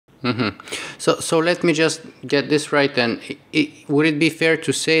So let me just get this right then. Would it be fair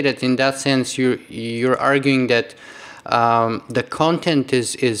to say that in that sense you're arguing that the content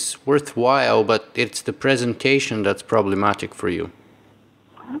is worthwhile, but it's the presentation that's problematic for you?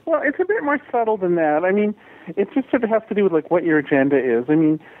 Well, it's a bit more subtle than that. I mean, it just sort of has to do with like what your agenda is. I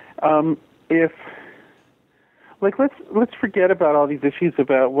mean, if like let's forget about all these issues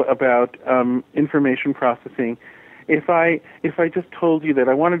about information processing. If I just told you that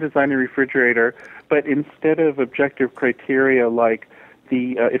I want to design a refrigerator, but instead of objective criteria like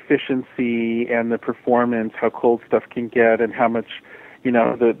the efficiency and the performance, how cold stuff can get, and how much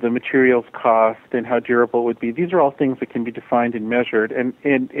the materials cost and how durable it would be, these are all things that can be defined and measured, and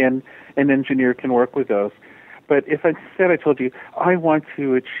an engineer can work with those. But if instead I told you, I want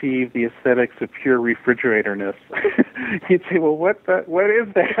to achieve the aesthetics of pure refrigeratorness, you'd say, well, what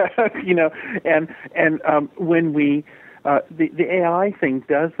is that? And when we, the AI thing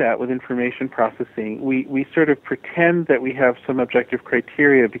does that with information processing. We sort of pretend that we have some objective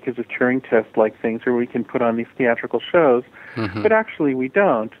criteria because of Turing test-like things, or we can put on these theatrical shows, but actually we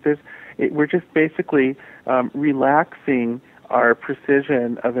don't. We're just basically relaxing our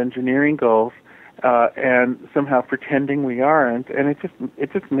precision of engineering goals. And somehow pretending we aren't, and it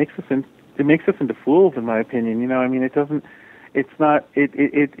just makes us into fools, in my opinion. I mean,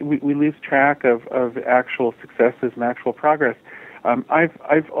 we lose track of actual successes and actual progress.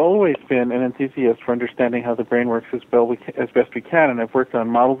 I've always been an enthusiast for understanding how the brain works as best we can, and I've worked on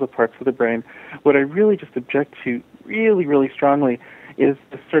models of parts of the brain. What I really just object to really, really strongly is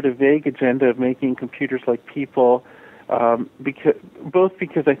the sort of vague agenda of making computers like people.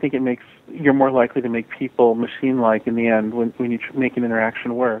 Because I think you're more likely to make people machine-like in the end when you make an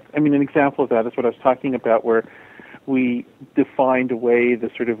interaction work. I mean, an example of that is what I was talking about, where we defined away the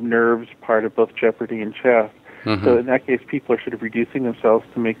sort of nerves part of both Jeopardy and chess. So in that case, people are sort of reducing themselves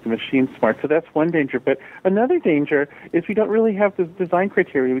to make the machine smart. So that's one danger. But another danger is we don't really have the design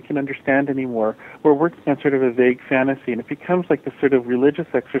criteria we can understand anymore. We're working on sort of a vague fantasy, and it becomes like this sort of religious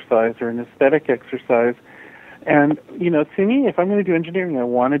exercise or an aesthetic exercise. And, to me, if I'm going to do engineering, I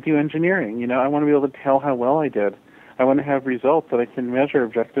want to do engineering. I want to be able to tell how well I did. I want to have results that I can measure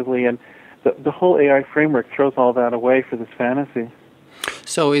objectively. And the whole AI framework throws all that away for this fantasy.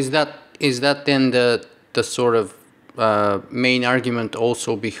 So is that then the sort of main argument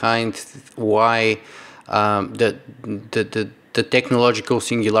also behind why the technological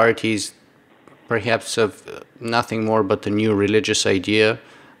singularity is perhaps of nothing more but a new religious idea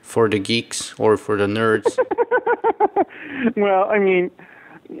for the geeks or for the nerds? Well, I mean,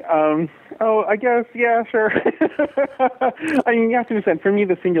 I guess, yeah, sure. I mean, you have to understand, for me,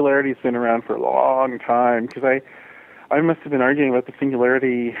 the singularity's been around for a long time, because I must have been arguing about the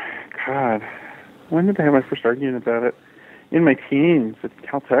singularity, God, when did I have my first argument about it? In my teens, at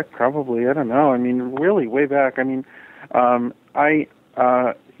Caltech, probably, I don't know. I mean, really, way back. I mean,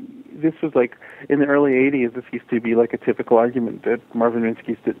 this was like in the early 80s. This used to be like a typical argument at Marvin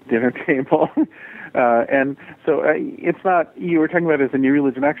Minsky's dinner table. And so it's not, you were talking about it as a new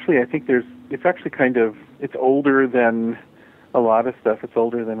religion. Actually, I think it's actually it's older than a lot of stuff. It's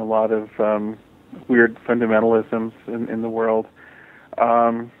older than a lot of weird fundamentalisms in the world.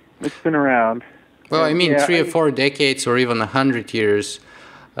 It's been around. Well, I mean, 3 or 4 decades or even 100 years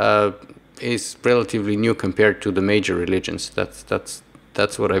is relatively new compared to the major religions.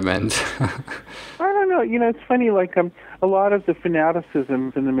 That's what I meant. I don't know. It's funny, like a lot of the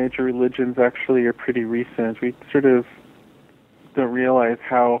fanaticisms in the major religions actually are pretty recent. We sort of don't realize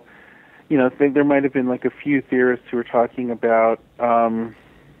how, there might have been like a few theorists who were talking about, I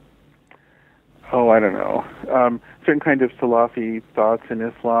don't know, certain kind of Salafi thoughts in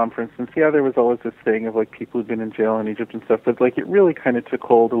Islam, for instance. Yeah, there was always this thing of like people who'd been in jail in Egypt and stuff, but like it really kind of took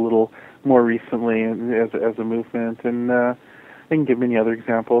hold a little more recently as a movement, and I can give many other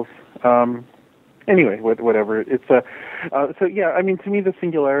examples. Anyway, whatever. It's so yeah. I mean, to me, the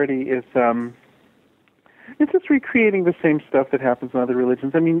singularity is it's just recreating the same stuff that happens in other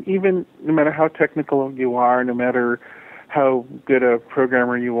religions. I mean, even no matter how technical you are, no matter how good a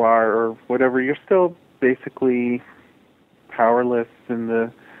programmer you are or whatever, you're still basically powerless in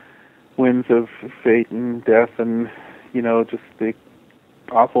the winds of fate and death and, just the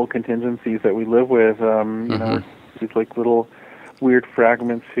awful contingencies that we live with. We're these like little weird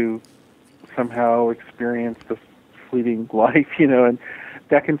fragments who somehow experience this fleeting life, and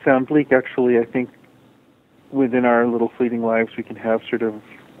that can sound bleak. Actually, I think within our little fleeting lives we can have sort of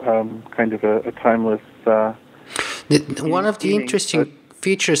kind of a timeless one of the interesting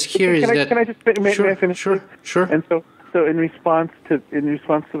features here is that... Can I just may I finish? Sure. And so in response to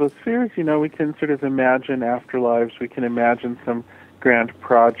those fears, we can sort of imagine afterlives. We can imagine some grand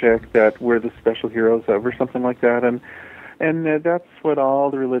project that we're the special heroes of, or something like that, and that's what all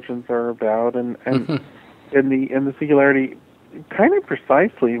the religions are about, and the Singularity kind of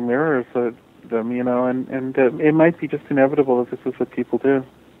precisely mirrors them, and it might be just inevitable that this is what people do.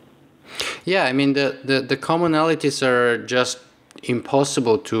 Yeah, I mean, the commonalities are just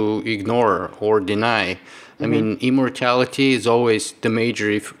impossible to ignore or deny. I mean, immortality is always the major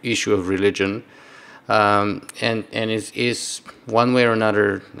issue of religion, and is one way or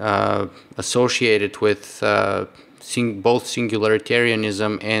another associated with both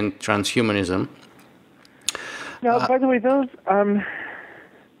singularitarianism and transhumanism. Now, by the way, those are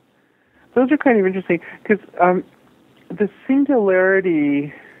kind of interesting, because the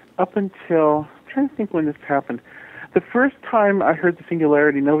Singularity, up until, I'm trying to think when this happened. The first time I heard the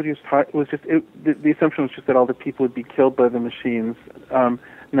Singularity, nobody was taught. It was just the assumption was just that all the people would be killed by the machines,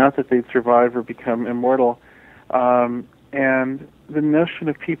 not that they'd survive or become immortal. And the notion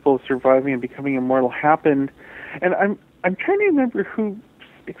of people surviving and becoming immortal happened. And I'm trying to remember who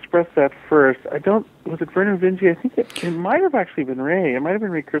expressed that first. Was it Werner Vinge? I think it might have actually been Ray. It might have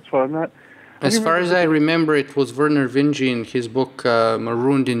been Ray Kurzweil. I'm not. As far as I remember, it was Werner Vinge in his book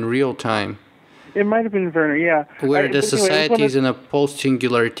Marooned in Real Time. It might have been Werner, yeah. Where the society is in a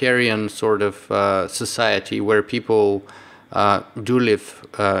post-singularitarian sort of society where people do live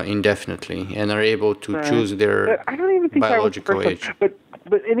indefinitely and are able to choose their biological age. But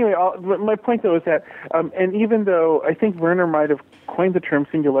anyway, my point though is that, and even though I think Werner might have coined the term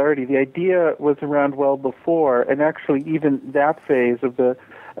singularity, the idea was around well before, and actually even that phase of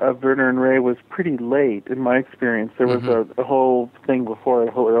Werner and Ray was pretty late in my experience. There was a whole thing before,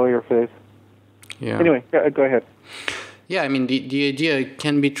 a whole earlier phase. Yeah. Anyway, go ahead. Yeah, I mean, the idea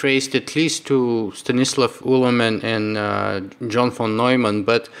can be traced at least to Stanislav Ulam and John von Neumann,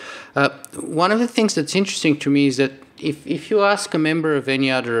 but one of the things that's interesting to me is that if you ask a member of any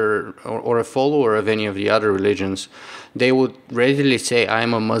other, or a follower of any of the other religions, they would readily say,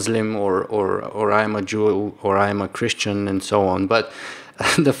 I'm a Muslim, or I'm a Jew, or I'm a Christian, and so on. But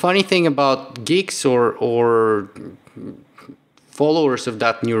the funny thing about geeks or followers of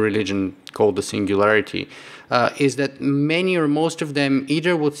that new religion called the Singularity is that many or most of them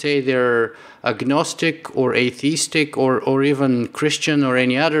either would say they're agnostic or atheistic or even Christian or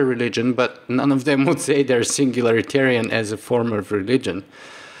any other religion, but none of them would say they're singularitarian as a form of religion.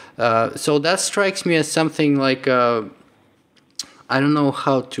 So that strikes me as something like, I don't know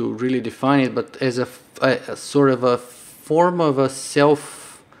how to really define it, but as a sort of a form of a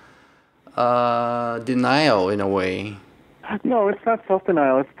self-denial in a way. No, it's not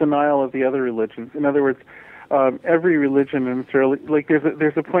self-denial. It's denial of the other religions. In other words, every religion, and like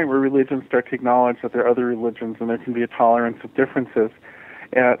there's a point where religions start to acknowledge that there are other religions, and there can be a tolerance of differences.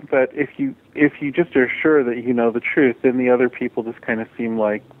 But if you just are sure that you know the truth, then the other people just kind of seem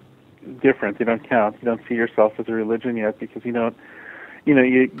like different. They don't count. You don't see yourself as a religion yet because you don't.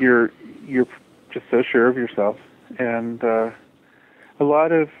 You're just so sure of yourself, and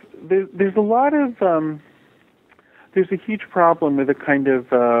there's a huge problem with a kind of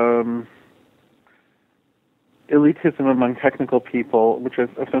elitism among technical people, which is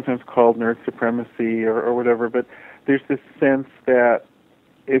sometimes called nerd supremacy or whatever. But there's this sense that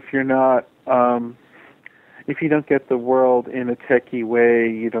if you're not, if you don't get the world in a techie way,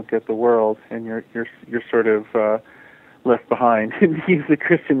 you don't get the world, and you're sort of left behind. To use the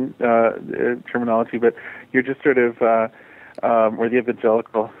Christian terminology, but you're just sort of, or the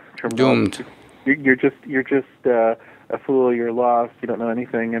evangelical terminology. Doomed. You're just a fool. You're lost. You don't know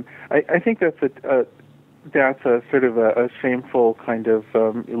anything, and I think that's a sort of a shameful kind of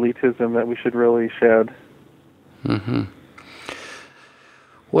elitism that we should really shed. Mm-hmm.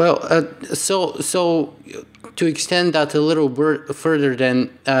 Well, so to extend that a little further, then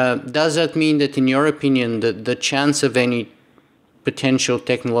does that mean that, in your opinion, the chance of any potential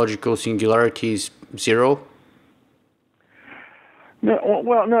technological singularity is zero? No,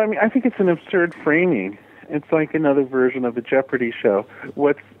 well, no. I mean, I think it's an absurd framing. It's like another version of the Jeopardy show.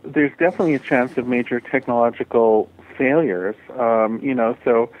 There's definitely a chance of major technological failures.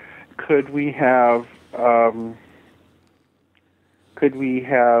 So could we have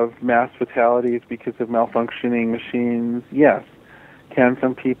mass fatalities because of malfunctioning machines? Yes. Can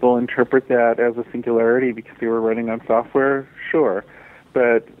some people interpret that as a singularity because they were running on software? Sure.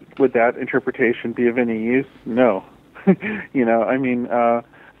 But would that interpretation be of any use? No.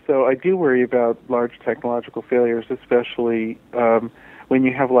 So I do worry about large technological failures, especially when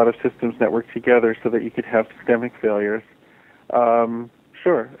you have a lot of systems networked together so that you could have systemic failures.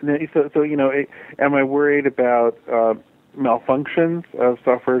 Sure. So am I worried about malfunctions of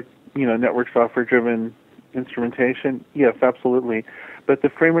software, network software-driven instrumentation, yes, absolutely. But the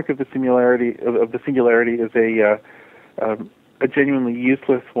framework of the singularity is a genuinely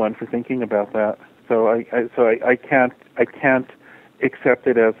useless one for thinking about that. So I can't accept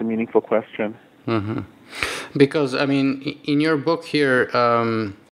it as a meaningful question. Mm-hmm. Because I mean, in your book here,